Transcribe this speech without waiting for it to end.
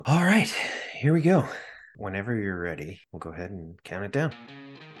All right, here we go. Whenever you're ready, we'll go ahead and count it down.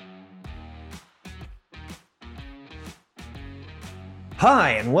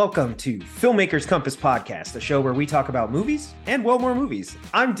 Hi, and welcome to Filmmakers Compass Podcast, a show where we talk about movies and, well, more movies.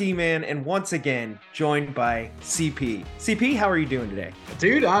 I'm D-Man, and once again, joined by CP. CP, how are you doing today?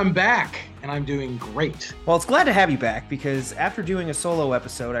 Dude, I'm back, and I'm doing great. Well, it's glad to have you back, because after doing a solo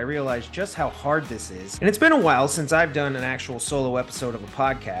episode, I realized just how hard this is. And it's been a while since I've done an actual solo episode of a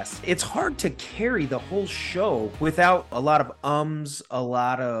podcast. It's hard to carry the whole show without a lot of a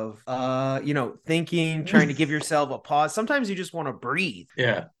lot of, thinking, trying to give yourself a pause. Sometimes you just want to breathe.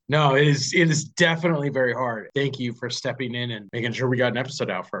 Yeah. No, it is definitely very hard. Thank you for stepping in and making sure we got an episode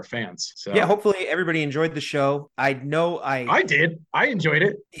out for our fans. So yeah, hopefully everybody enjoyed the show. I did. I enjoyed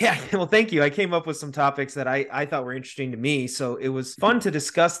it. Yeah, well, thank you. I came up with some topics that I thought were interesting to me. So it was fun to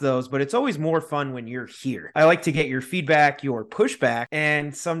discuss those, but it's always more fun when you're here. I like to get your feedback, your pushback,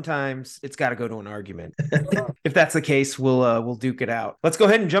 and sometimes it's got to go to an argument. If that's the case, we'll duke it out. Let's go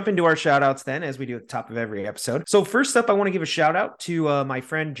ahead and jump into our shout outs then, as we do at the top of every episode. So first up, I want to give a shout out to my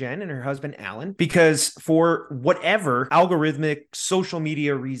friend Jen and her husband Alan, because for whatever algorithmic social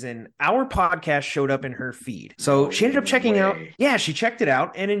media reason, our podcast showed up in her feed. So she ended up checking out. Yeah, she checked it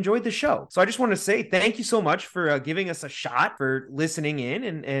out and enjoyed the show. So I just want to say thank you so much for giving us a shot, for listening in,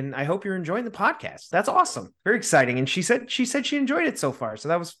 and I hope you're enjoying the podcast. That's awesome. Very exciting. And she said she enjoyed it so far. So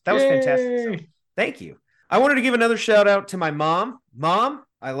that was fantastic. So thank you. I wanted to give another shout out to my mom. Mom,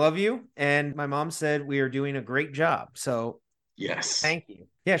 I love you. And my mom said we are doing a great job. So yes. Thank you.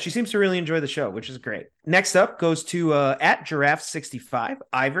 Yeah, she seems to really enjoy the show, which is great. Next up goes to at Giraffe65,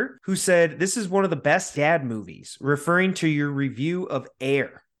 Ivor, who said, "This is one of the best dad movies," referring to your review of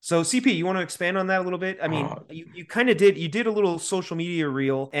Air. So CP, you want to expand on that a little bit? I mean, you kind of did. You did a little social media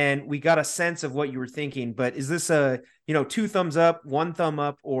reel, and we got a sense of what you were thinking. But is this a 2 thumbs up, 1 thumb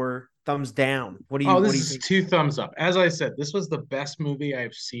up, or thumbs down? This is 2 thumbs up. As I said, this was the best movie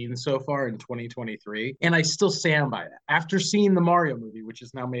I've seen so far in 2023, and I still stand by that. After seeing the Mario movie, which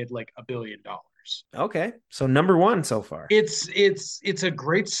has now made like $1 billion. Okay, so number 1 so far. It's a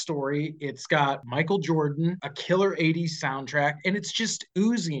great story. It's got Michael Jordan, a killer 80s soundtrack, and it's just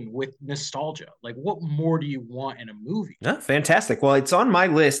oozing with nostalgia. Like, what more do you want in a movie? Oh, fantastic. Well, it's on my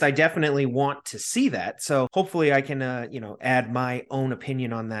list. I definitely want to see that. So hopefully I can add my own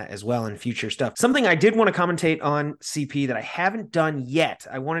opinion on that as well in future stuff. Something I did want to commentate on, CP, that I haven't done yet.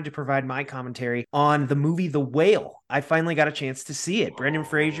 I wanted to provide my commentary on the movie The Whale. I finally got a chance to see it. Brendan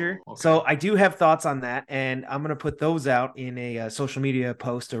Fraser. Okay. So I do have thoughts on that, and I'm going to put those out in a social media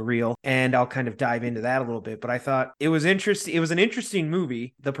post or reel, and I'll kind of dive into that a little bit. But I thought it was interesting. It was an interesting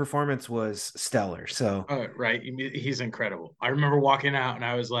movie. The performance was stellar. So right. He's incredible. I remember walking out and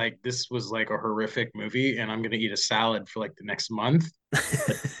I was like, this was like a horrific movie, and I'm going to eat a salad for like the next month.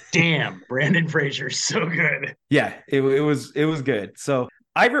 Damn, Brendan Fraser's so good. Yeah, it was good. So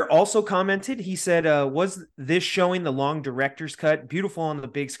Ivor also commented, he said, was this showing the long director's cut? Beautiful on the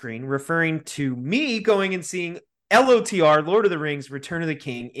big screen, referring to me going and seeing LOTR, Lord of the Rings, Return of the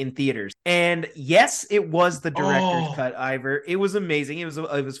King in theaters. And yes, it was the director's cut, Ivor. It was amazing. It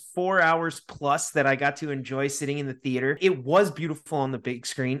was 4 hours plus that I got to enjoy sitting in the theater. It was beautiful on the big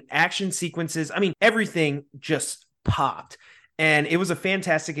screen. Action sequences, I mean, everything just popped. And it was a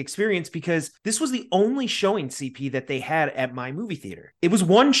fantastic experience because this was the only showing, CP, that they had at my movie theater. It was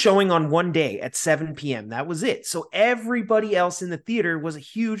one showing on one day at 7 p.m. That was it. So everybody else in the theater was a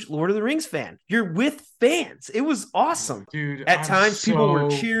huge Lord of the Rings fan. You're with fans. It was awesome. Dude, at times, people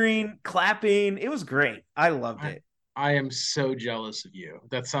were cheering, clapping. It was great. I loved it. I am so jealous of you.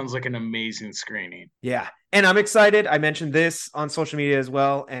 That sounds like an amazing screening. Yeah. And I'm excited. I mentioned this on social media as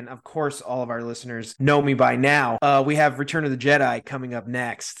well. And of course, all of our listeners know me by now. We have Return of the Jedi coming up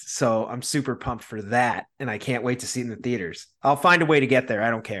next. So I'm super pumped for that. And I can't wait to see it in the theaters. I'll find a way to get there.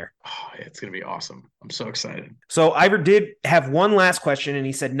 I don't care. Oh, it's going to be awesome. I'm so excited. So Ivor did have one last question, and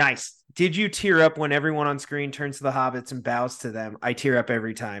he said, "Nice. Did you tear up when everyone on screen turns to the hobbits and bows to them? I tear up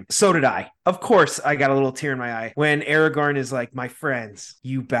every time." So did I. Of course, I got a little tear in my eye when Aragorn is like, "My friends,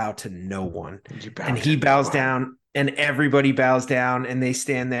 you bow to no one." And he bows down, and everybody bows down, and they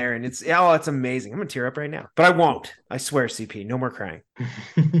stand there, and it's amazing. I'm going to tear up right now. But I won't. I swear, CP. No more crying.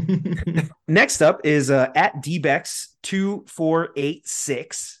 Next up is at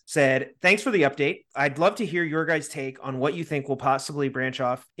Dbex2486. said, thanks for the update. I'd love to hear your guys' take on what you think will possibly branch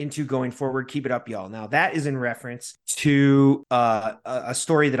off into going forward. Keep it up, y'all. Now, that is in reference to a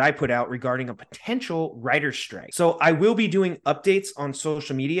story that I put out regarding a potential writer's strike. So I will be doing updates on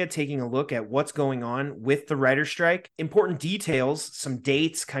social media, taking a look at what's going on with the writer's strike, important details, some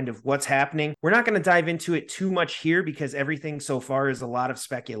dates, kind of what's happening. We're not going to dive into it too much here because everything so far is a lot of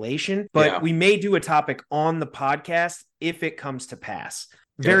speculation, but we may do a topic on the podcast if it comes to pass.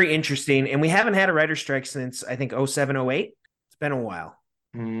 Very interesting. And we haven't had a writer's strike since, I think, 07, 08. It's been a while.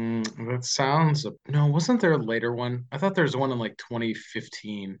 That sounds... No, wasn't there a later one? I thought there was one in like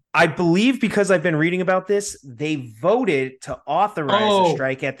 2015. I believe because I've been reading about this, they voted to authorize a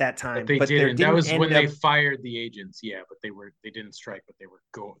strike at that time. But they didn't. That was when they fired the agents. Yeah, but they didn't strike, but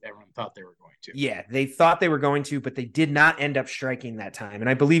everyone thought they were going to. Yeah, they thought they were going to, but they did not end up striking that time. And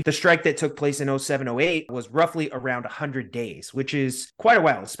I believe the strike that took place in 07, 08 was roughly around 100 days, which is quite a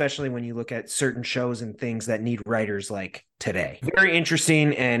while, especially when you look at certain shows and things that need writers like today. Very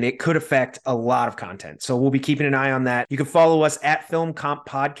interesting, and it could affect a lot of content. So we'll be keeping an eye on that. You can follow us at Film Comp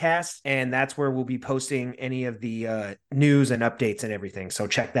Podcast, and that's where we'll be posting any of the news and updates and everything. So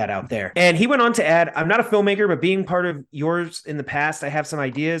check that out there. And he went on to add, I'm not a filmmaker, but being part of yours in the past, I have some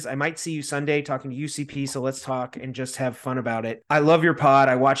ideas. I might see you Sunday talking to UCP, so let's talk and just have fun about it. I love your pod.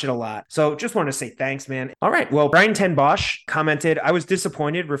 I watch it a lot. So just want to say thanks, man. All right. Well, Brian Ten Bosch commented, I was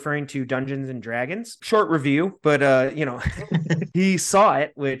disappointed, referring to Dungeons and Dragons. Short review, but he saw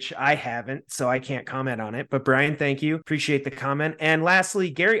it, which I haven't, so I can't comment on it. But Brian, thank you. Appreciate the comment. And lastly,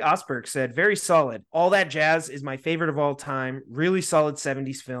 Gary Osberg said, very solid. All That Jazz is my favorite of all time. Really solid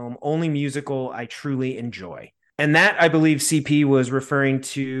 70s film. Only musical I truly enjoy. And that, I believe, CP was referring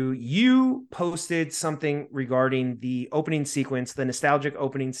to, you posted something regarding the opening sequence, the nostalgic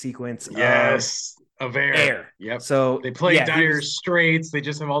opening sequence. Yes. Of Air. Yep. So they play Dire Straits. They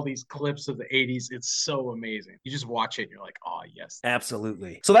just have all these clips of the 80s. It's so amazing. You just watch it and you're like, oh, yes.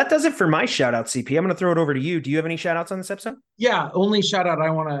 Absolutely. So that does it for my shout out, CP. I'm going to throw it over to you. Do you have any shout outs on this episode? Yeah. Only shout out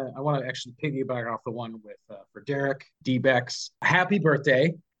I want to actually piggyback off the one with for Derek D-Bex. Happy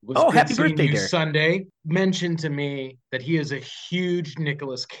birthday. Happy birthday, Derek. Sunday mentioned to me that he is a huge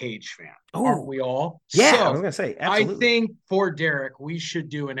Nicolas Cage fan. Aren't we all? Yeah, so, I was going to say, absolutely. I think for Derek, we should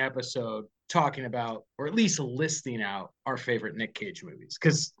do an episode talking about, or at least listing out, our favorite Nick Cage movies.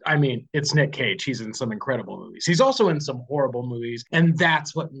 Because, I mean, it's Nick Cage. He's in some incredible movies. He's also in some horrible movies. And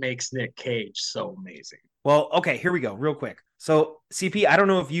that's what makes Nick Cage so amazing. Well, okay, here we go, real quick. So, CP, I don't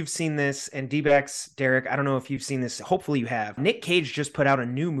know if you've seen this, and D-Bex, Derek, I don't know if you've seen this. Hopefully you have. Nick Cage just put out a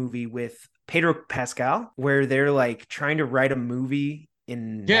new movie with Pedro Pascal, where they're like trying to write a movie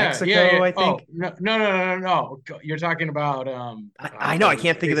in Mexico, I think. Oh, no. You're talking about I know, I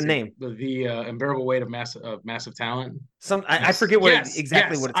can't think of the name. The unbearable weight of massive talent. I forget what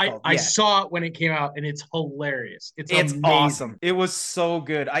exactly what it's called. I saw it when it came out, and it's hilarious. It's awesome. It was so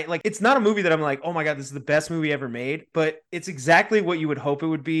good. It's not a movie that I'm like, oh my God, this is the best movie ever made, but it's exactly what you would hope it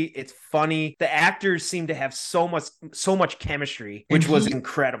would be. It's funny. The actors seem to have so much chemistry, which was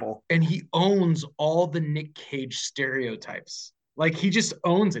incredible. And he owns all the Nick Cage stereotypes. Like, he just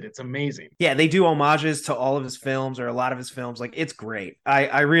owns it. It's amazing. Yeah, they do homages to all of his films, or a lot of his films. Like, it's great.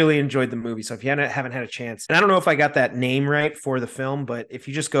 I really enjoyed the movie. So if you haven't had a chance, and I don't know if I got that name right for the film, but if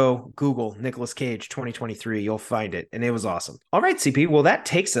you just go Google Nicolas Cage 2023, you'll find it. And it was awesome. All right, CP. Well, that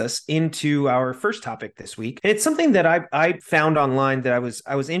takes us into our first topic this week. And it's something that I found online that I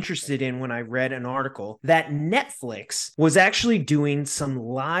was interested in when I read an article that Netflix was actually doing some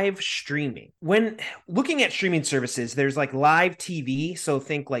live streaming. When looking at streaming services, there's like live TV. So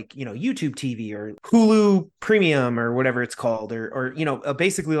think like, YouTube TV or Hulu Premium or whatever it's called, or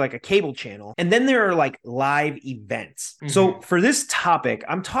basically like a cable channel. And then there are like live events. Mm-hmm. So for this topic,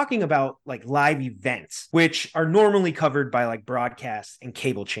 I'm talking about like live events, which are normally covered by like broadcast and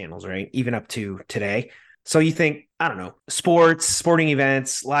cable channels, right? Even up to today. So you think, I don't know, sporting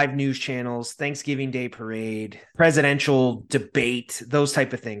events, live news channels, Thanksgiving Day parade, presidential debate, those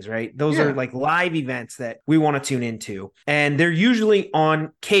type of things, right? Those are like live events that we want to tune into. And they're usually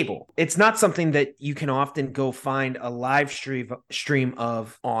on cable. It's not something that you can often go find a live stream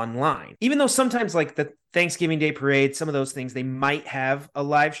of online. Even though sometimes like the Thanksgiving Day parade, some of those things, they might have a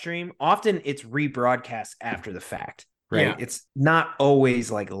live stream. Often it's rebroadcast after the fact. Right. Yeah. It's not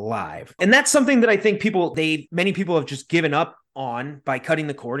always like live. And that's something that I think many people have just given up on by cutting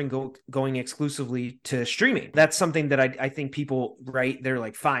the cord and going exclusively to streaming. That's something that I think people, right, they're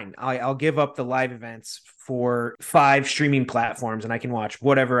like, fine, I'll give up the live events for 5 streaming platforms and I can watch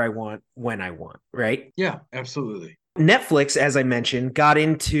whatever I want when I want, right? Yeah, absolutely. Netflix, as I mentioned, got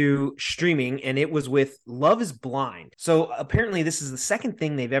into streaming, and it was with Love is Blind. So apparently this is the second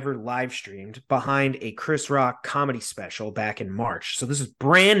thing they've ever live streamed, behind a Chris Rock comedy special back in March. So this is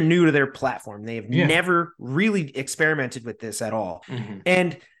brand new to their platform. They have never really experimented with this at all. Mm-hmm.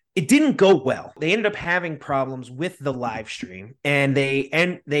 And it didn't go well. They ended up having problems with the live stream, and they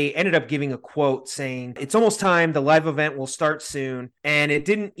ended up giving a quote saying, "It's almost time. The live event will start soon." And it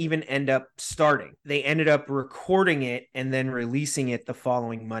didn't even end up starting. They ended up recording it and then releasing it the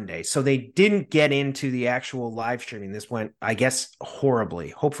following Monday. So they didn't get into the actual live streaming. This went, I guess, horribly.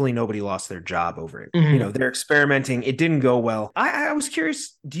 Hopefully nobody lost their job over it. Mm-hmm. You know, they're experimenting. It didn't go well. I was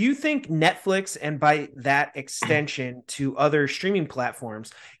curious, do you think Netflix, and by that extension to other streaming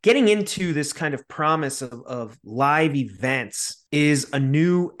platforms, getting into this kind of promise of live events is a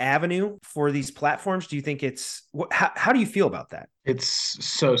new avenue for these platforms? Do you think it's, how do you feel about that? It's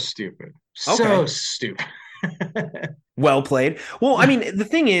so stupid. So stupid. Well played. Well, I mean, the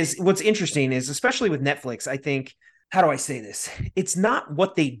thing is, what's interesting is, especially with Netflix, I think, how do I say this? It's not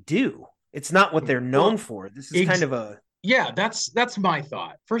what they do. It's not what they're known for. This is kind of a... Yeah, that's my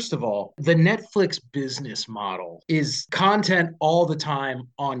thought. First of all, the Netflix business model is content all the time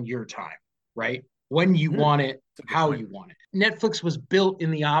on your time, right? When you want it, how you want it. Netflix was built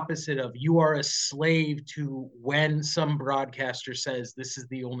in the opposite of, you are a slave to when some broadcaster says this is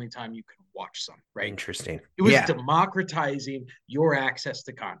the only time you can watch something, right? Interesting. It was democratizing your access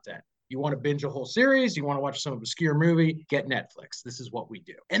to content. You want to binge a whole series, you want to watch some obscure movie, get Netflix. This is what we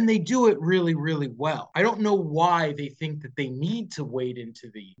do. And they do it really, really well. I don't know why they think that they need to wade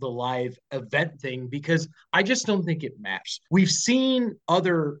into the live event thing, because I just don't think it matters. We've seen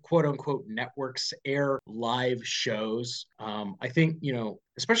other quote unquote networks air live shows. I think, you know,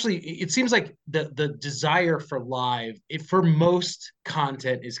 especially, it seems like the desire for live, for most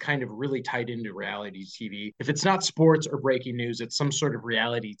content, is kind of really tied into reality TV. If it's not sports or breaking news, it's some sort of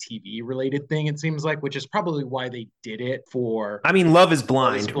reality TV related thing, it seems like, which is probably why they did it for... I mean, Love is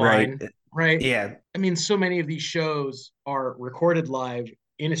Blind, right? Right. Yeah. I mean, so many of these shows are recorded live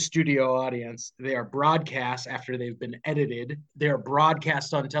in a studio audience. They are broadcast after they've been edited. They are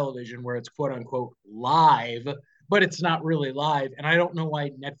broadcast on television where it's quote unquote live, but it's not really live. And I don't know why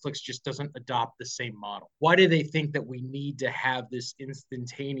Netflix just doesn't adopt the same model. Why do they think that we need to have this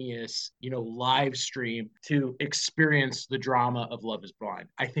instantaneous, you know, live stream to experience the drama of Love is Blind?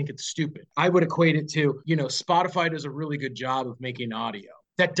 I think it's stupid. I would equate it to, you know, Spotify does a really good job of making audio.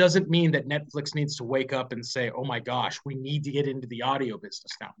 That doesn't mean that Netflix needs to wake up and say, oh my gosh, we need to get into the audio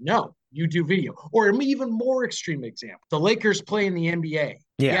business now. No, you do video. Or an even more extreme example, the Lakers play in the NBA.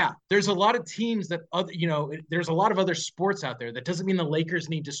 Yeah, there's a lot of teams that, you know, there's a lot of other sports out there. That doesn't mean the Lakers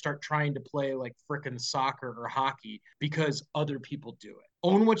need to start trying to play like frickin' soccer or hockey because other people do it.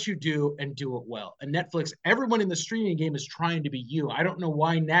 Own what you do and do it well. And Netflix, everyone in the streaming game is trying to be you. I don't know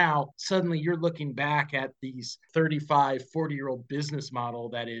why now suddenly you're looking back at these 35, 40-year-old business model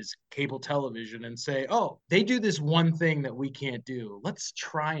that is cable television and say, oh, they do this one thing that we can't do. Let's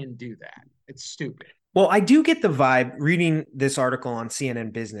try and do that. It's stupid. Well, I do get the vibe reading this article on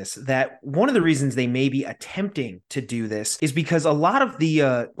CNN Business that one of the reasons they may be attempting to do this is because a lot of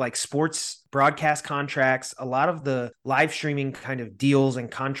the like sports broadcast contracts, a lot of the live streaming kind of deals and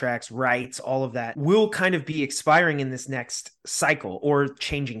contracts, rights, all of that will kind of be expiring in this next cycle or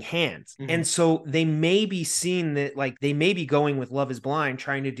changing hands. Mm-hmm. And so they may be seeing that, like, they may be going with Love is Blind,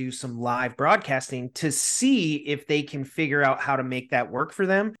 trying to do some live broadcasting to see if they can figure out how to make that work for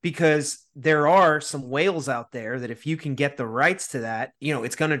them, because there are some whales out there that if you can get the rights to that, you know,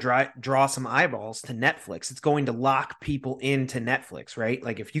 it's going to draw some eyeballs to Netflix. It's going to lock people into Netflix, right?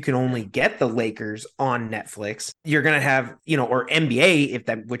 Like if you can only get the Lakers on Netflix, you're going to have, you know, or NBA, if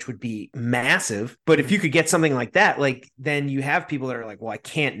that, which would be massive. But if you could get something like that, like, then you have people that are like, well, I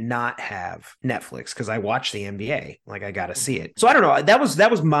can't not have Netflix because I watch the NBA. Like, I got to see it. So I don't know. That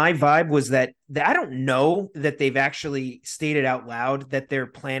was my vibe, was that I don't know that they've actually stated out loud that they're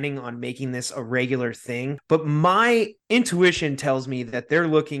planning on making this a regular thing. But my intuition tells me that they're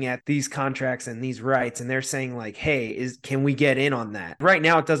looking at these contracts and these rights and they're saying like, hey, can we get in on that? Right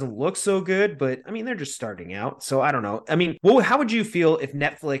now, it doesn't look so good, but I mean, they're just starting out. So I don't know. I mean, well, how would you feel if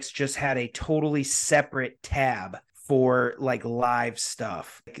Netflix just had a totally separate tab for like live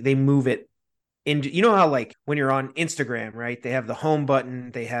stuff? They move it And you know how like when you're on Instagram, right? They have the home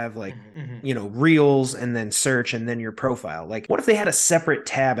button, they have like, Mm-hmm. reels and then search and then your profile. Like, what if they had a separate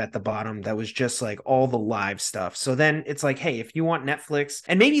tab at the bottom that was just like all the live stuff? So then it's like, hey, if you want Netflix,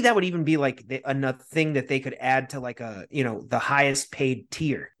 and maybe that would even be like another thing that they could add to like the highest paid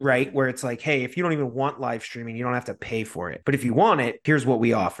tier, right? Where it's like, hey, if you don't even want live streaming, you don't have to pay for it. But if you want it, here's what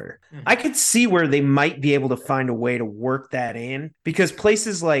we offer. Mm-hmm. I could see where they might be able to find a way to work that in, because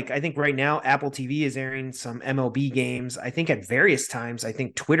places like, I think right now, Apple TV is airing some MLB games. I think at various times, I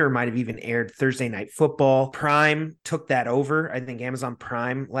think Twitter might have even aired Thursday Night Football. Prime took that over. I think Amazon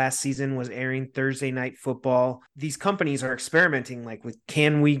Prime last season was airing Thursday Night Football. These companies are experimenting like with,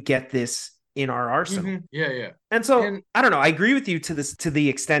 can we get this in our arsenal? Mm-hmm. Yeah. And so I don't know. I agree with you to the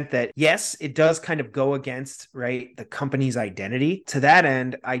extent that yes, it does kind of go against, right, the company's identity. To that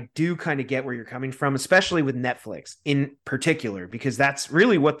end, I do kind of get where you're coming from, especially with Netflix in particular, because that's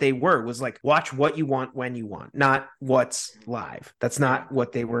really what they were, was like, watch what you want when you want, not what's live. That's not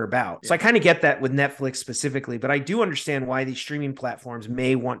what they were about. So I kind of get that with Netflix specifically, but I do understand why these streaming platforms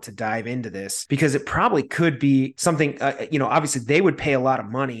may want to dive into this, because it probably could be something, obviously they would pay a lot of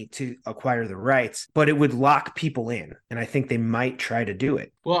money to acquire the rights, but it would lock people in, and I think they might try to do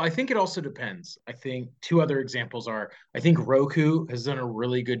it. Well, I think it also depends. I think two other examples are, I think Roku has done a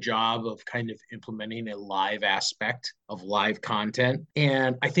really good job of kind of implementing a live aspect of live content.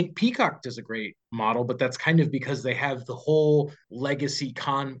 And I think Peacock does a great model, but that's kind of because they have the whole legacy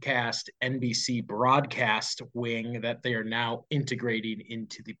Comcast NBC broadcast wing that they are now integrating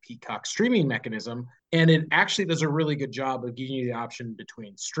into the Peacock streaming mechanism. And it actually does a really good job of giving you the option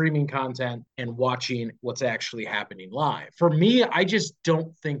between streaming content and watching what's actually happening live. For me, I just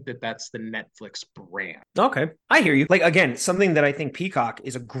don't think that that's the Netflix brand. Okay, I hear you. Like, again, something that I think Peacock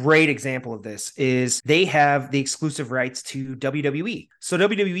is a great example of this is they have the exclusive rights to WWE. So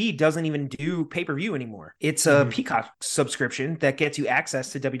WWE doesn't even do pay-per-view anymore. It's a Peacock subscription that gets you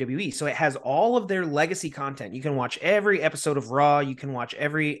access to WWE. So it has all of their legacy content. You can watch every episode of Raw. You can watch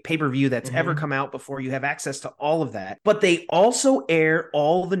every pay-per-view that's ever come out before. You have access to all of that. But they also air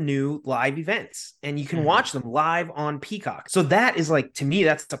all the new live events, and you can watch them live on Peacock. So that is like, to me,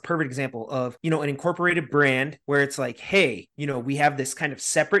 that's a perfect example of, an incorporated brand where it's like, hey, we have this kind of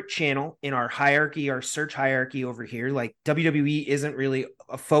separate channel in our hierarchy, our search hierarchy over here. Like, WWE isn't really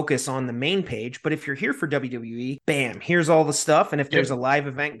a focus on the main page, but if you're here for WWE, bam, here's all the stuff. And if there's a live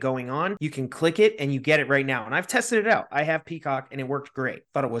event going on, you can click it and you get it right now. And I've tested it out. I have Peacock and it worked great.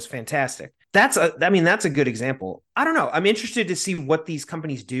 Thought it was fantastic. That's a good example. I don't know. I'm interested to see what these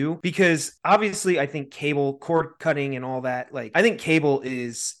companies do, because obviously I think cable, cord cutting and all that, like, I think cable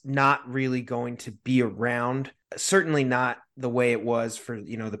is not really going to be around. Certainly not the way it was for,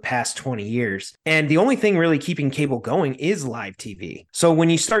 the past 20 years. And the only thing really keeping cable going is live TV. So when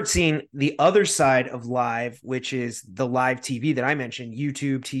you start seeing the other side of live, which is the live TV that I mentioned,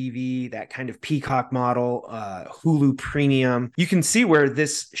 YouTube TV, that kind of Peacock model, Hulu Premium, you can see where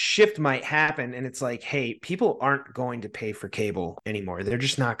this shift might happen. And it's like, hey, people aren't going to pay for cable anymore. They're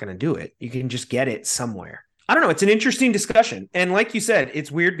just not going to do it. You can just get it somewhere. I don't know. It's an interesting discussion. And like you said,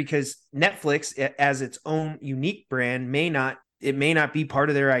 it's weird because Netflix, as its own unique brand, may not be part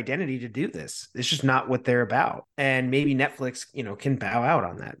of their identity to do this. It's just not what they're about. And maybe Netflix, can bow out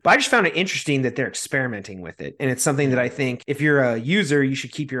on that. But I just found it interesting that they're experimenting with it. And it's something that I think if you're a user, you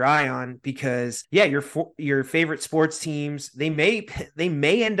should keep your eye on, because your favorite sports teams, they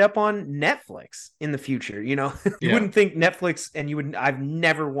may end up on Netflix in the future. You wouldn't think Netflix, and I've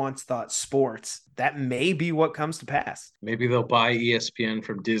never once thought sports. That may be what comes to pass. Maybe they'll buy ESPN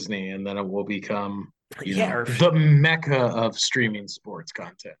from Disney and then it will become or the mecca of streaming sports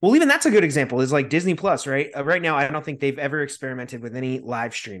content. Well, even that's a good example, is like Disney Plus, right? Right now, I don't think they've ever experimented with any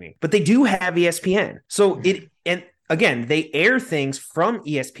live streaming, but they do have ESPN. So and again, they air things from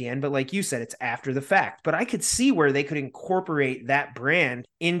ESPN, but like you said, it's after the fact. But I could see where they could incorporate that brand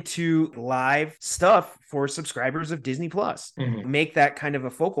into live stuff for subscribers of Disney Plus. Make that kind of a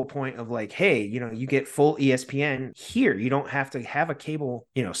focal point of like, hey, you get full ESPN here. You don't have to have a cable,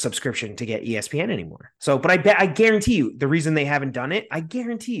 subscription to get ESPN anymore. So, but I guarantee you the reason they haven't done it,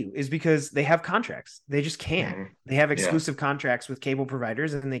 is because they have contracts. They just can't. They have exclusive contracts with cable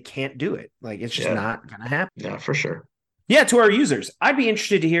providers and they can't do it. Like, it's just not going to happen. Yeah, for sure. Yeah, to our users, I'd be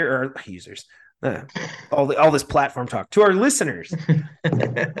interested to hear, or users, all this platform talk, to our listeners,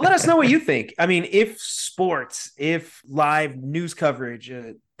 let us know what you think. I mean, if live news coverage,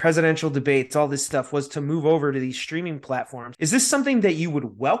 presidential debates, all this stuff was to move over to these streaming platforms, is this something that you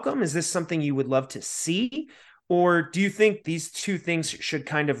would welcome? Is this something you would love to see? Or do you think these two things should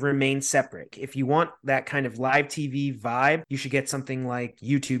kind of remain separate? If you want that kind of live TV vibe, you should get something like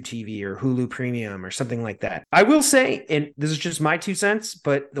YouTube TV or Hulu Premium or something like that. I will say, and this is just my 2 cents,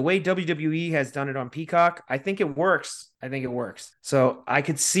 but the way WWE has done it on Peacock, I think it works. I think it works. So I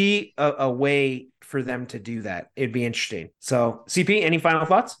could see a way for them to do that. It'd be interesting. So, CP, any final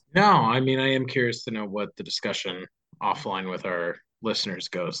thoughts? No, I mean, I am curious to know what the discussion offline with our listeners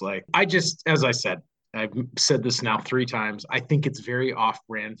goes like. As I said, I've said this now 3 times. I think it's very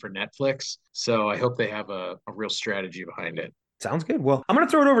off-brand for Netflix. So I hope they have a real strategy behind it. Sounds good. Well, I'm going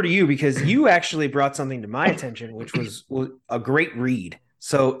to throw it over to you because you actually brought something to my attention, which was a great read.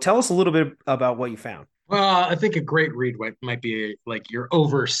 So tell us a little bit about what you found. Well, I think a great read might be like you're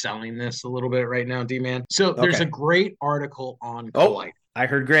overselling this a little bit right now, D-Man. So there's a great article on Collider. I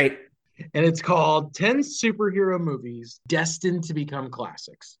heard great. And it's called 10 Superhero Movies Destined to Become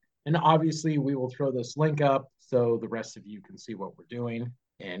Classics. And obviously, we will throw this link up so the rest of you can see what we're doing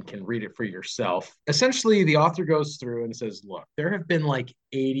and can read it for yourself. Essentially, the author goes through and says, look, there have been like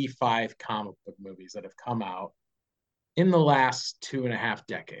 85 comic book movies that have come out in the last 2.5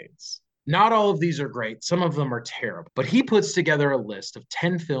 decades. Not all of these are great. Some of them are terrible. But he puts together a list of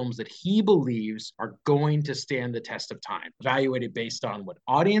 10 films that he believes are going to stand the test of time, evaluated based on what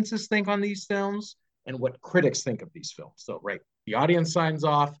audiences think on these films and what critics think of these films. So, right, the audience signs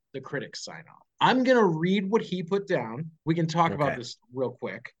off, the critics sign off. I'm going to read what he put down. We can talk about this real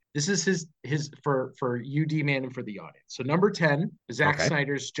quick. This is his for you, D-Man, and for the audience. So number 10, Zack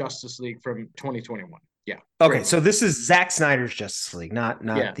Snyder's Justice League from 2021. Yeah. Okay, great. So this is Zack Snyder's Justice League, not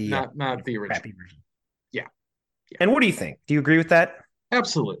the original crappy version. Yeah. And what do you think? Do you agree with that?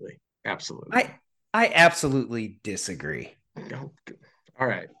 Absolutely. I absolutely disagree. All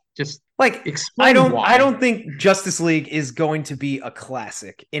right. Just like I don't think Justice League is going to be a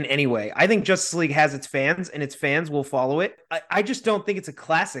classic in any way. I think Justice League has its fans and its fans will follow it. I just don't think it's a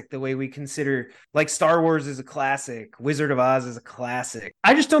classic the way we consider like Star Wars is a classic, Wizard of Oz is a classic.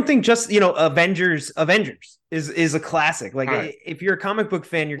 I just don't think Avengers is a classic. Like if you're a comic book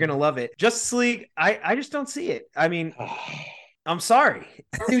fan, you're gonna love it. Justice League, I just don't see it. I mean, I'm sorry.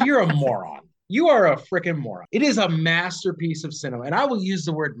 Dude, you're a moron. You are a freaking moron. It is a masterpiece of cinema. And I will use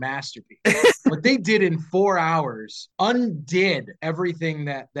the word masterpiece. What they did in 4 hours undid everything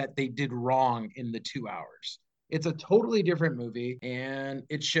that they did wrong in the 2 hours. It's a totally different movie. And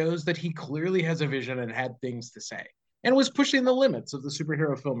it shows that he clearly has a vision and had things to say. And was pushing the limits of the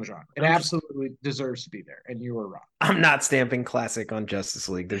superhero film genre. It absolutely deserves to be there. And you were wrong. I'm not stamping classic on Justice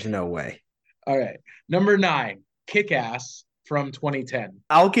League. There's no way. All right. Number 9, Kick-Ass. From 2010.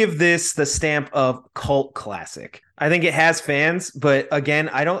 I'll give this the stamp of cult classic. I think it has fans, but again,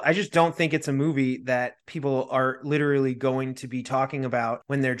 I just don't think it's a movie that people are literally going to be talking about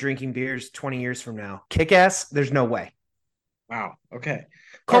when they're drinking beers 20 years from now. Kick-Ass, there's no way. Wow. Okay.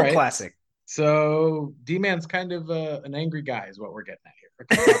 Cult classic. So D-Man's kind of an angry guy is what we're getting at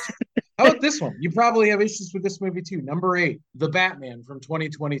here. Okay. How about this one? You probably have issues with this movie too. Number 8, The Batman from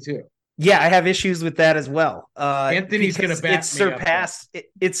 2022. Yeah, I have issues with that as well. Anthony's going to back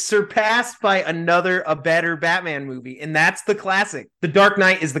it's surpassed by a better Batman movie, and that's the classic. The Dark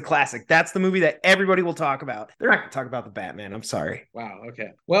Knight is the classic. That's the movie that everybody will talk about. They're not going to talk about the Batman. I'm sorry. Wow. Okay.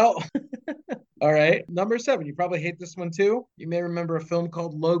 Well, all right. Number 7. You probably hate this one too. You may remember a film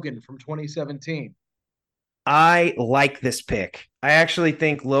called Logan from 2017. I like this pick. I actually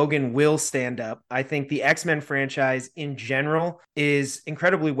think Logan will stand up. I think the X-Men franchise in general is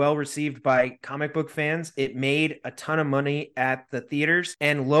incredibly well received by comic book fans. It made a ton of money at the theaters,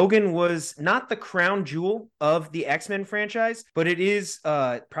 and Logan was not the crown jewel of the X-Men franchise, but it is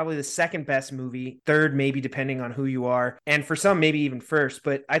probably the second best movie, third maybe depending on who you are, and for some maybe even first.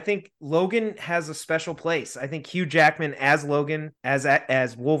 But I think Logan has a special place. I think Hugh Jackman as Logan,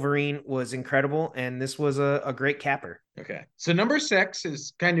 as Wolverine was incredible, and this was a great capper. Okay. So number 6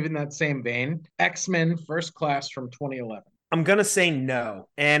 is kind of in that same vein. X-Men First Class from 2011. I'm going to say no.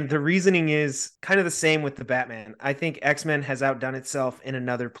 And the reasoning is kind of the same with the Batman. I think X-Men has outdone itself in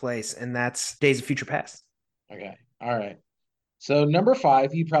another place, and that's Days of Future Past. Okay. All right. So number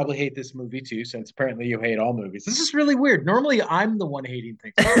 5, you probably hate this movie too, since apparently you hate all movies. This is really weird. Normally, I'm the one hating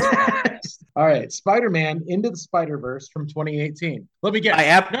things. All right, Spider-Man Into the Spider-Verse from 2018. Let me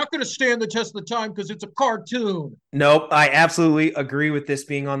guess. Not going to stand the test of the time because it's a cartoon. Nope, I absolutely agree with this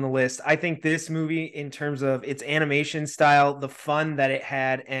being on the list. I think this movie, in terms of its animation style, the fun that it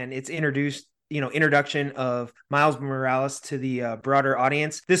had, and its introduction of Miles Morales to the broader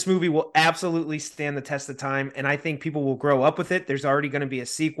audience, this movie will absolutely stand the test of time, and I think people will grow up with it. There's already going to be a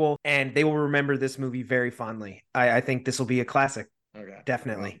sequel, and they will remember this movie very fondly. I think this will be a classic. Okay. Well,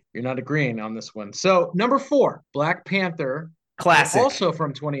 Definitely. you're not agreeing on this one. So number 4, Black Panther, Classic. also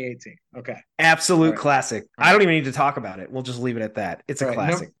from 2018. Okay. All Absolute right. classic. All I right. don't even need to talk about it. We'll just leave it at that. It's a All right.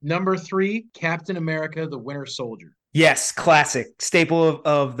 classic. Number 3, Captain America, the Winter Soldier. Yes, classic. Staple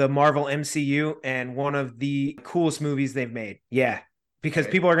of the Marvel MCU and one of the coolest movies they've made. Yeah. All Because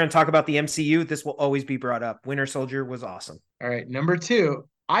right. people are going to talk about the MCU, this will always be brought up. Winter Soldier was awesome. All right. Number 2,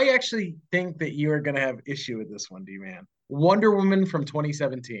 I actually think that you are going to have issue with this one, D-Man. Wonder Woman from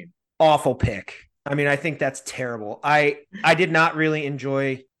 2017. Awful pick. I mean, I think that's terrible. I did not really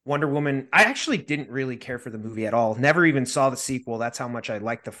enjoy Wonder Woman. I actually didn't really care for the movie at all. Never even saw the sequel. That's how much I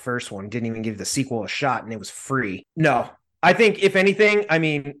liked the first one. Didn't even give the sequel a shot, and it was free. No, I think if anything, I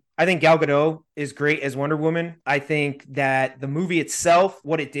mean, I think Gal Gadot is great as Wonder Woman. I think that the movie itself,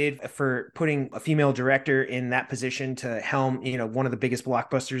 what it did for putting a female director in that position to helm, one of the biggest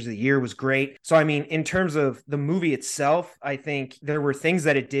blockbusters of the year was great. So, I mean, in terms of the movie itself, I think there were things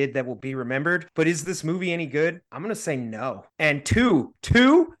that it did that will be remembered. But is this movie any good? I'm going to say no. And two,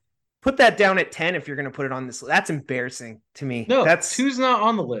 put that down at 10 if you're going to put it on this. That's embarrassing to me. No, That's two's not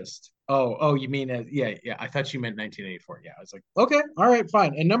on the list. Oh, you mean yeah, yeah. I thought you meant 1984. Yeah, I was like, okay, all right,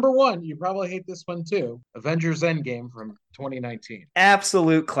 fine. And number 1, you probably hate this one too. Avengers Endgame from 2019.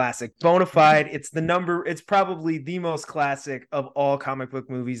 absolute classic, bona fide. It's probably the most classic of all comic book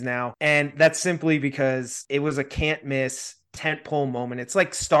movies now. And that's simply because it was a can't miss tentpole moment. It's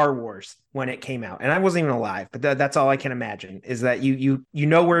like Star Wars when it came out, and I wasn't even alive, but that's all I can imagine is that you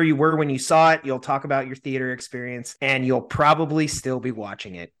know where you were when you saw it. You'll talk about your theater experience, and you'll probably still be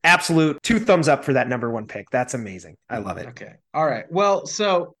watching it. Absolute 2 thumbs up for that number 1 pick. That's amazing. I love it. Okay. All right. Well,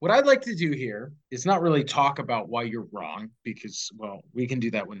 so what I'd like to do here is not really talk about why you're wrong because, well, we can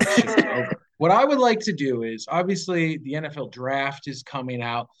do that when the show's over. What I would like to do is obviously the NFL draft is coming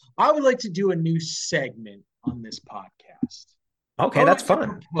out. I would like to do a new segment on this podcast. Okay, I would that's like to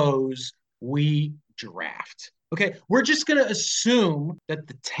fun. propose we draft. Okay, we're just going to assume that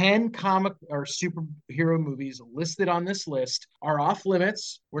the 10 comic or superhero movies listed on this list are off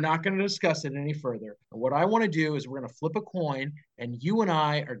limits. We're not going to discuss it any further. And what I want to do is we're going to flip a coin, and you and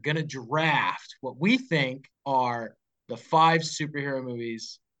I are going to draft what we think are the 5 superhero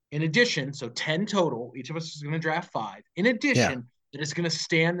movies. In addition, so 10 total, each of us is going to draft 5. In Yeah. addition, that is going to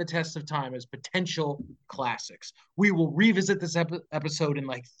stand the test of time as potential classics. We will revisit this episode in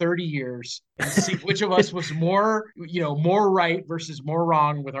like 30 years and see which of us was more right versus more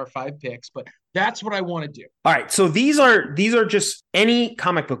wrong with our 5 picks. But that's what I want to do. All right, so these are just any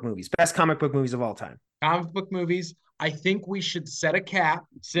comic book movies, best comic book movies of all time. Comic book movies. I think we should set a cap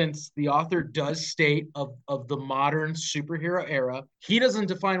since the author does state of the modern superhero era. He doesn't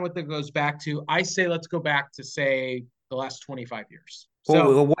define what that goes back to. I say let's go back to, say, the last 25 years.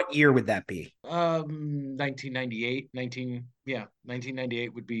 So what year would that be? 1998,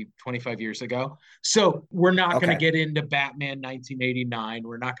 1998 would be 25 years ago. So we're not going to get into Batman 1989.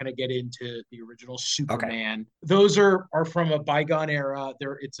 We're not going to get into the original Superman. Okay. Those are from a bygone era.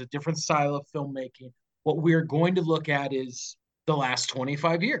 It's a different style of filmmaking. What we're going to look at is the last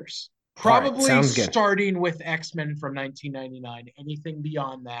 25 years. Probably starting with X-Men from 1999. Anything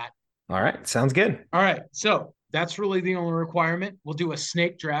beyond that. All right. Sounds good. All right. So that's really the only requirement. We'll do a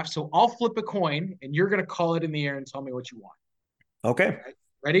snake draft. So I'll flip a coin, and you're going to call it in the air and tell me what you want. Okay. Right.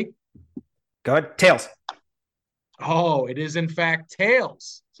 Ready? Go ahead. Tails. Oh, it is in fact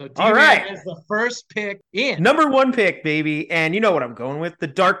tails. So D-Man is the first pick in. Number 1 pick, baby. And you know what I'm going with. The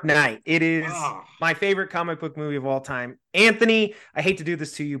Dark Knight. It is my favorite comic book movie of all time. Anthony, I hate to do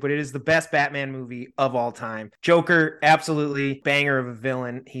this to you, but it is the best Batman movie of all time. Joker, absolutely banger of a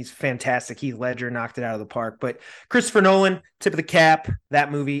villain. He's fantastic. Heath Ledger knocked it out of the park. But Christopher Nolan, tip of the cap.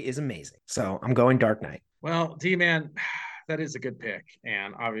 That movie is amazing. So I'm going Dark Knight. Well, D-Man, that is a good pick.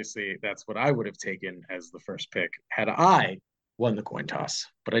 And obviously that's what I would have taken as the first pick had I won the coin toss,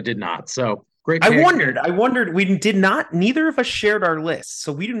 but I did not. So great pick. I wondered, neither of us shared our lists.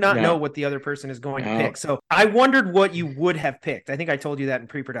 So we do not know what the other person is going to pick. So I wondered what you would have picked. I think I told you that in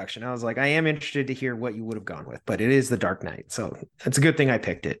pre-production. I was like, I am interested to hear what you would have gone with, but it is the Dark Knight. So it's a good thing I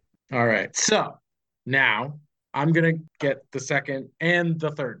picked it. All right. So now I'm going to get the second and the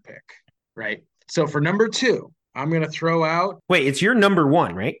third pick, right? So for number 2, I'm going to throw out. Wait, it's your number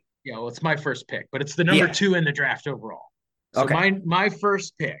 1, right? Yeah, well, it's my first pick, but it's the number 2 in the draft overall. So my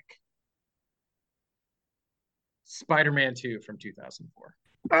first pick, Spider-Man 2 from 2004.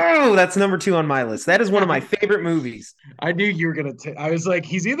 Oh, that's number 2 on my list. That is one of my favorite movies. I knew you were going to I was like,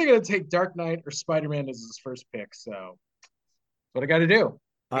 he's either going to take Dark Knight or Spider-Man as his first pick. So that's what I got to do.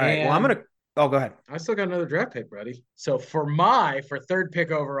 All right. Well, Oh, go ahead. I still got another draft pick, buddy. So for third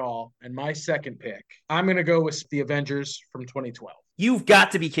pick overall and my second pick, I'm gonna go with the Avengers from 2012. You've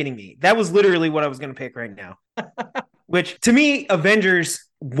got to be kidding me. That was literally what I was going to pick right now. Which to me, Avengers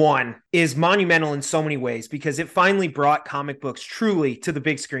 1 is monumental in so many ways because it finally brought comic books truly to the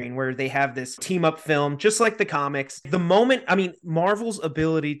big screen where they have this team up film, just like the comics. The moment, I mean, Marvel's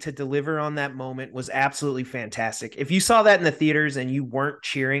ability to deliver on that moment was absolutely fantastic. If you saw that in the theaters and you weren't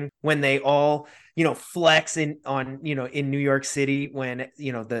cheering when they all, flex in New York City when,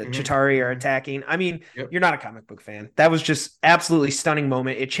 the Chitauri are attacking. I mean, You're not a comic book fan. That was just absolutely stunning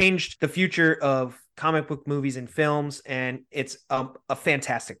moment. It changed the future of comic book movies and films, and it's a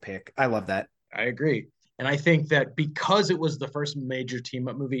fantastic pick. I love that. I agree. And I think that because it was the first major team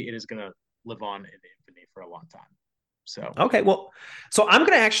up movie, it is going to live on in infamy for a long time. So, okay, well, so I'm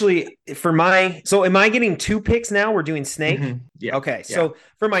going to actually, so am I getting 2 picks now? We're doing Snake. Yeah. Okay. Yeah. So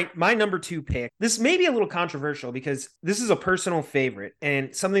for my number 2 pick, this may be a little controversial because this is a personal favorite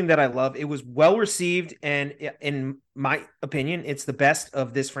and something that I love. It was well received. And in my opinion, it's the best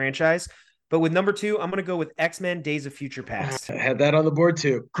of this franchise. But with number 2, I'm going to go with X-Men Days of Future Past. I had that on the board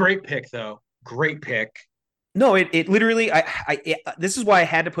too. Great pick, though. Great pick. No, it literally, this is why I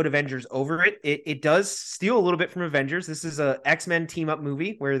had to put Avengers over it. It does steal a little bit from Avengers. This is a X-Men team up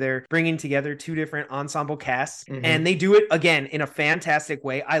movie where they're bringing together 2 different ensemble casts, and they do it again in a fantastic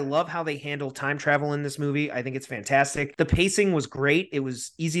way. I love how they handle time travel in this movie. I think it's fantastic. The pacing was great. It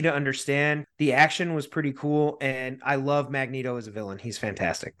was easy to understand. The action was pretty cool, and I love Magneto as a villain. He's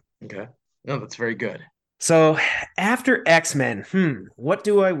fantastic. Okay. No, that's very good. So after X-Men, what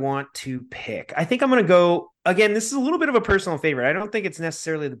do I want to pick? I think I'm going to go, again, this is a little bit of a personal favorite. I don't think it's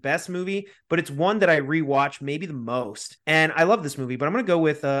necessarily the best movie, but it's one that I rewatch maybe the most. And I love this movie, but I'm going to go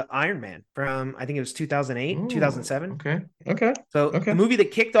with Iron Man from, I think it was 2008, 2007. Okay. So the movie that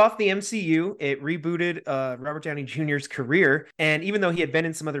kicked off the MCU, it rebooted Robert Downey Jr.'s career. And even though he had been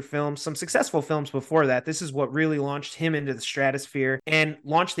in some other films, some successful films before that, this is what really launched him into the stratosphere and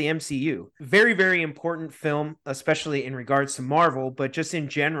launched the MCU. Very, very important film, especially in regards to Marvel, but just in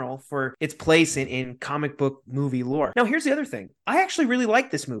general for its place in comic book movie lore. Now, here's the other thing. I actually really like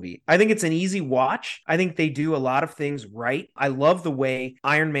this movie. I think it's an easy watch. I think they do a lot of things right. I love the way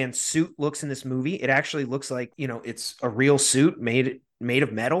Iron Man's suit looks in this movie. It actually looks like, it's a real suit made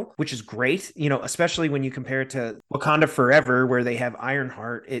of metal, which is great, especially when you compare it to Wakanda Forever, where they have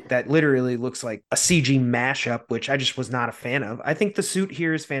Ironheart. That literally looks like a CG mashup, which I just was not a fan of. I think the suit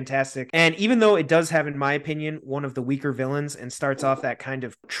here is fantastic. And even though it does have, in my opinion, one of the weaker villains and starts off that kind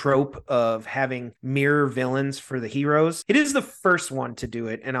of trope of having mirror villains for the heroes, it is the first one to do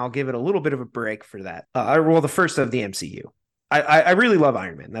it. And I'll give it a little bit of a break for that. The first of the MCU. I really love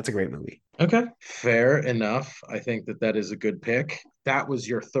Iron Man. That's a great movie. Okay. Fair enough. I think that is a good pick. That was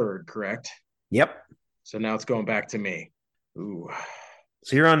your third, correct? Yep. So now it's going back to me. Ooh.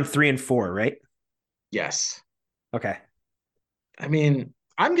 So you're on 3 and 4, right? Yes. Okay. I mean,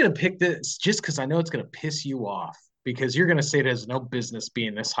 I'm going to pick this just because I know it's going to piss you off because you're going to say it has no business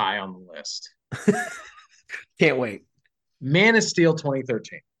being this high on the list. Can't wait. Man of Steel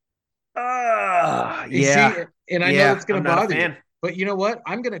 2013. Yeah. See, and I know it's going to bother you. But you know what?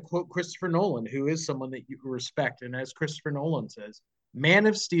 I'm going to quote Christopher Nolan, who is someone that you respect. And as Christopher Nolan says, Man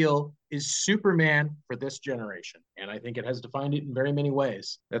of Steel is Superman for this generation. And I think it has defined it in very many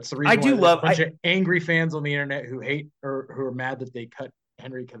ways. That's the reason why there's a bunch of angry fans on the internet who hate or who are mad that they cut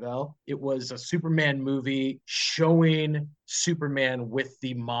Henry Cavill. It was a Superman movie showing Superman with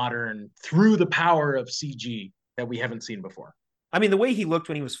the modern, through the power of CG that we haven't seen before. I mean, the way he looked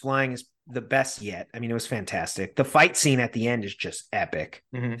when he was flying is the best yet. I mean, it was fantastic. The fight scene at the end is just epic.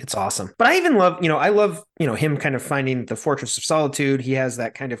 It's awesome. But I even love, him kind of finding the Fortress of Solitude. He has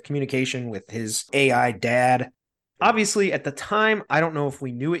that kind of communication with his AI dad. Obviously, at the time, I don't know if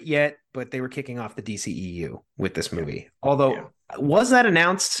we knew it yet, but they were kicking off the DCEU with this movie. Although, was that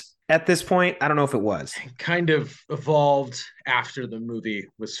announced at this point? I don't know if it was. It kind of evolved after the movie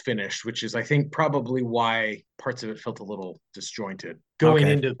was finished, which is, I think, probably why parts of it felt a little disjointed. Going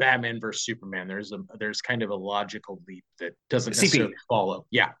into Batman versus Superman, there's kind of a logical leap that doesn't necessarily follow.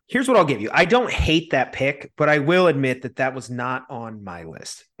 Yeah. Here's what I'll give you. I don't hate that pick, but I will admit that was not on my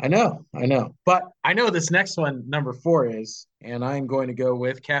list. I know. But I know this next one, number 4 is, and I'm going to go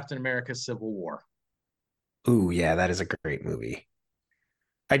with Captain America Civil War. Ooh, yeah, that is a great movie.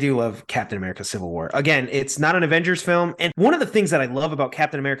 I do love Captain America Civil War. Again, it's not an Avengers film. And one of the things that I love about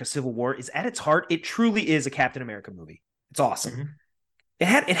Captain America Civil War is at its heart, it truly is a Captain America movie. It's awesome. It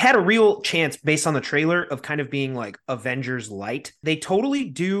had a real chance based on the trailer of kind of being like Avengers light. They totally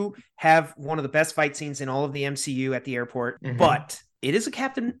do have one of the best fight scenes in all of the MCU at the airport, but it is a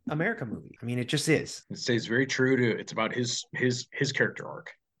Captain America movie. I mean, it just is. It stays very true to it's about his character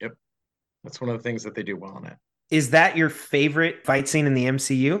arc. Yep. That's one of the things that they do well in it. Is that your favorite fight scene in the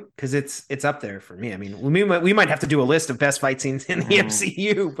MCU? Because it's up there for me. I mean, we might have to do a list of best fight scenes in the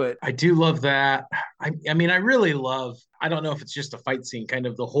MCU, but I do love that. I mean, I really love. I don't know if it's just a fight scene, kind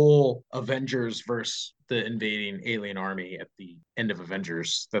of the whole Avengers versus the invading alien army at the end of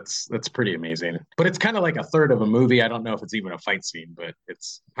Avengers. That's pretty amazing. But it's kind of like a third of a movie. I don't know if it's even a fight scene, but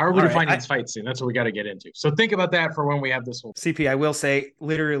it's how are we defining this fight scene? That's what we got to get into. So think about that for when we have this whole CP. I will say,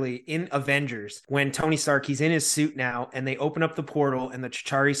 literally in Avengers, when Tony Stark, he's in his suit now, and they open up the portal, and the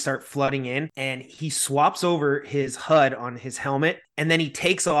Chitauri start flooding in, and he swaps over his HUD on his helmet, and then he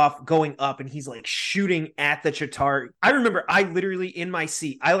takes off going up, and he's like shooting at the Chitauri. I remember I literally in my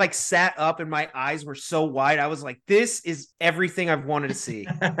seat, I like sat up and my eyes were so wide. I was like, this is everything I've wanted to see.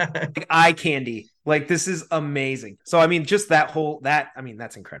 Like, eye candy. Like, this is amazing. So, I mean, just that's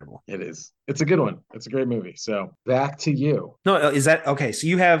incredible. It is. It's a good one. It's a great movie. So back to you. No, is that okay? So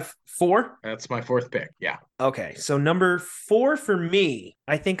you have 4? That's my 4th pick. Yeah. Okay. So number 4 for me,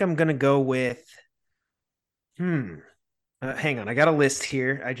 I think I'm going to go with, hang on. I got a list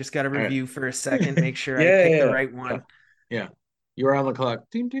here. I just got to review for a second, make sure I pick the right one. Yeah. You were on the clock.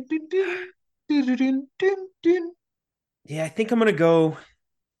 Yeah, I think I'm going to go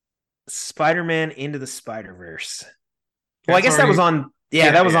Spider-Man Into the Spider-Verse. Well, I guess that was on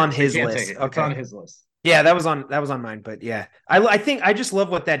on his list. Okay. It's on his list. Yeah, that was on mine, but yeah. I think I just love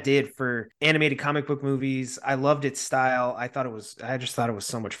what that did for animated comic book movies. I loved its style. I just thought it was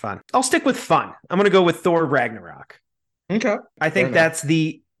so much fun. I'll stick with fun. I'm going to go with Thor Ragnarok. Okay. I think that's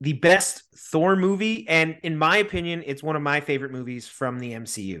the best Thor movie, and in my opinion, it's one of my favorite movies from the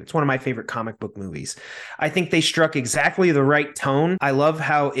MCU. It's one of my favorite comic book movies. I think they struck exactly the right tone. I love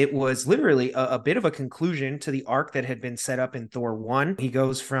how it was literally a bit of a conclusion to the arc that had been set up in Thor 1. He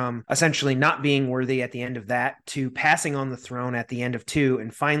goes from essentially not being worthy at the end of that to passing on the throne at the end of 2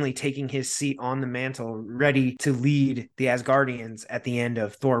 and finally taking his seat on the mantle, ready to lead the Asgardians at the end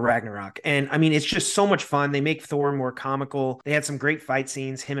of Thor Ragnarok. And I mean, it's just so much fun. They make Thor more comical. They had some great fight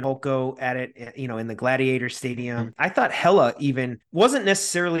scenes. Him and Hulk go at it, in the Gladiator Stadium. I thought Hela even wasn't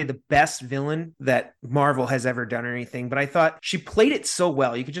necessarily the best villain that Marvel has ever done or anything, but I thought she played it so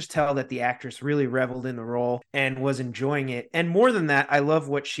well. You could just tell that the actress really reveled in the role and was enjoying it. And more than that, I love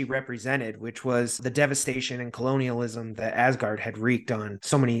what she represented, which was the devastation and colonialism that Asgard had wreaked on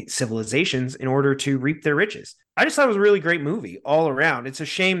so many civilizations in order to reap their riches. I just thought it was a really great movie all around. It's a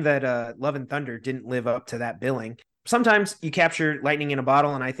shame that Love and Thunder didn't live up to that billing. Sometimes you capture lightning in a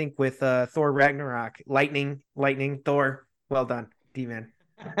bottle, and I think with Thor Ragnarok, lightning, Thor, well done, D-Man.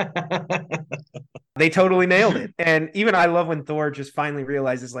 They totally nailed it. And even I love when Thor just finally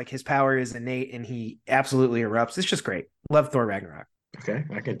realizes like his power is innate and he absolutely erupts. It's just great. Love Thor Ragnarok. Okay,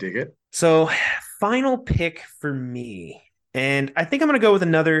 I can dig it. So final pick for me, and I think I'm going to go with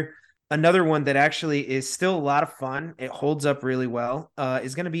another one that actually is still a lot of fun. It holds up really well.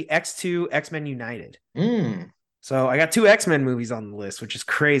 Is going to be X2 X-Men United. So I got 2 X-Men movies on the list, which is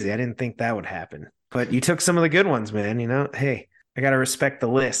crazy. I didn't think that would happen. But you took some of the good ones, man. Hey, I got to respect the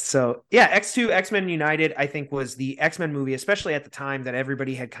list. So yeah, X2 X-Men United, I think, was the X-Men movie, especially at the time, that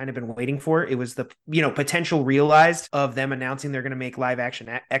everybody had kind of been waiting for. It was the, potential realized of them announcing they're going to make live action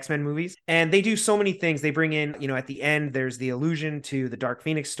X-Men movies. And they do so many things. They bring in, at the end, there's the allusion to the Dark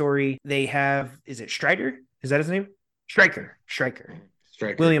Phoenix story. They have, is it Strider? Is that his name? Stryker.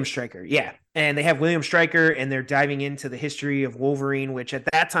 William Stryker. Yeah. And they have William Stryker, and they're diving into the history of Wolverine, which at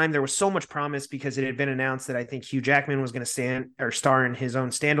that time there was so much promise because it had been announced that I think Hugh Jackman was going to star in his own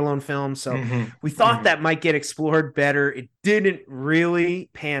standalone film. So we thought that might get explored better. It didn't really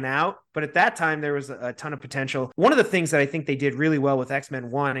pan out, but at that time there was a ton of potential. One of the things that I think they did really well with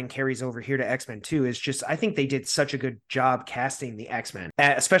X-Men 1 and carries over here to X-Men 2 is just, I think they did such a good job casting the X-Men,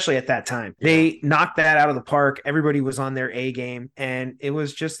 especially at that time. Yeah. They knocked that out of the park. Everybody was on their A game, and it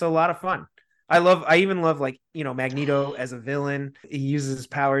was just a lot of fun. I even love Magneto as a villain. He uses his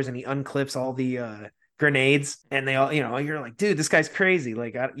powers and he unclips all the grenades, and they all, you're like, dude, this guy's crazy.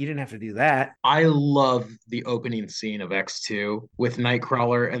 Like, you didn't have to do that. I love the opening scene of X2 with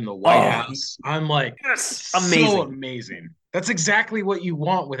Nightcrawler and the White House. I'm like, yes, amazing. So amazing. That's exactly what you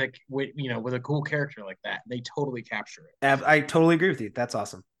want with a cool character like that. They totally capture it. I totally agree with you. That's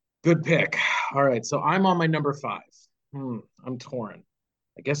awesome. Good pick. All right, so I'm on my number 5. I'm torn.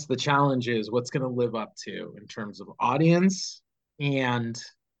 I guess the challenge is what's going to live up to in terms of audience. And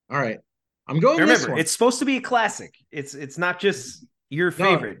all right, I'm going. Remember, this one. It's supposed to be a classic. It's not just your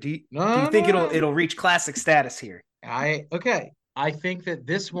favorite. Do you think it'll reach classic status here? I I think that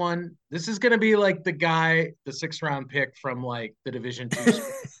this is going to be like the guy, the 6th-round pick from like the Division II.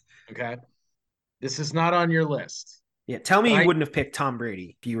 Okay. This is not on your list. Yeah. Tell me you wouldn't have picked Tom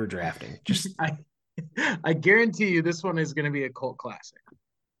Brady if you were drafting. Just I guarantee you this one is going to be a cult classic.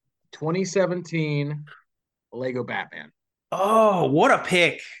 2017 Lego Batman. Oh, what a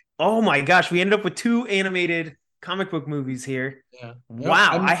pick. Oh my gosh. We ended up with 2 animated comic book movies here. Yeah.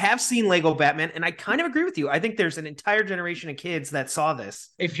 Wow. I have seen Lego Batman, and I kind of agree with you. I think there's an entire generation of kids that saw this.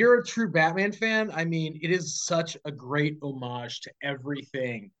 If you're a true Batman fan, I mean, it is such a great homage to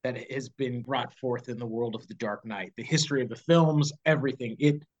everything that has been brought forth in the world of the Dark Knight, the history of the films, everything.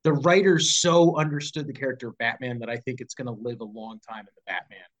 The writers so understood the character of Batman that I think it's going to live a long time in the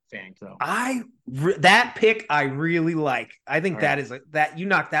Batman fan. So that pick I really like. I think that you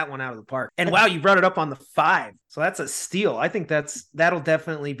knocked that one out of the park. And wow, you brought it up on the 5. So that's a steal. I think that'll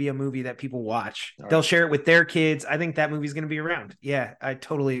definitely be a movie that people watch. They'll share it with their kids. I think that movie's going to be around. Yeah, I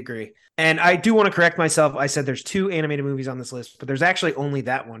totally agree. And I do want to correct myself. I said there's 2 animated movies on this list, but there's actually only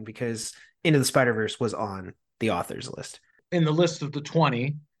that one because Into the Spider-Verse was on the author's list. In the list of the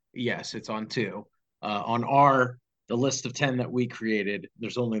 20, yes, it's on 2. On the list of 10 that we created,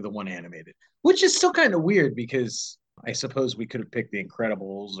 there's only the 1 animated, which is still kind of weird because I suppose we could have picked The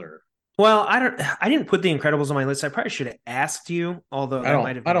Incredibles or. Well, I didn't put The Incredibles on my list. I probably should have asked you, although I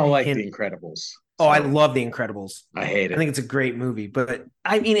don't like The Incredibles. Oh, I love The Incredibles. I hate it. I think it's a great movie, but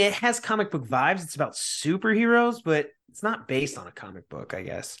I mean, it has comic book vibes. It's about superheroes, but it's not based on a comic book, I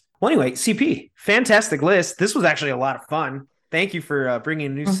guess. Well, anyway, CP, fantastic list. This was actually a lot of fun. Thank you for bringing a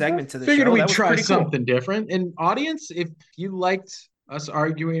new segment to the show. Figured we'd try something different. And audience, if you liked us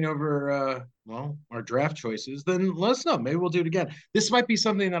arguing over our draft choices, then let us know. Maybe we'll do it again. This might be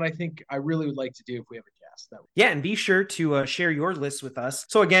something that I think I really would like to do if we have a guest. Yeah, and be sure to share your list with us.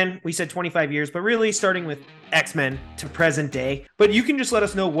 So again, we said 25 years, but really starting with X-Men to present day. But you can just let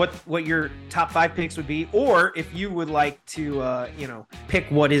us know what your top 5 picks would be, or if you would like to pick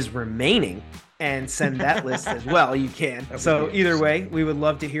what is remaining and send that list as well, you can. So either way, we would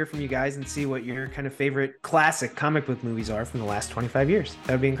love to hear from you guys and see what your kind of favorite classic comic book movies are from the last 25 years.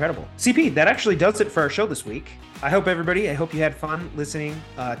 That would be incredible. CP, that actually does it for our show this week. I hope you had fun listening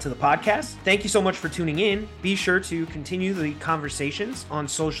to the podcast. Thank you so much for tuning in. Be sure to continue the conversations on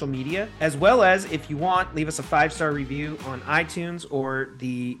social media, as well as, if you want, leave us a 5-star review on iTunes or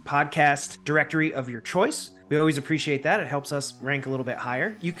the podcast directory of your choice. We always appreciate that. It helps us rank a little bit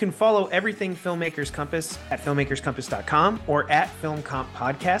higher. You can follow everything Filmmakers Compass at filmmakerscompass.com or at Film Comp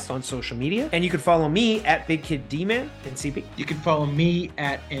Podcast on social media. And you can follow me at Big Kid D-Man and CP. You can follow me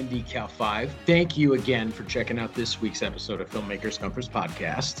at NDCal5. Thank you again for checking out this week's episode of Filmmakers Compass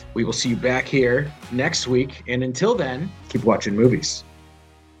Podcast. We will see you back here next week. And until then, keep watching movies.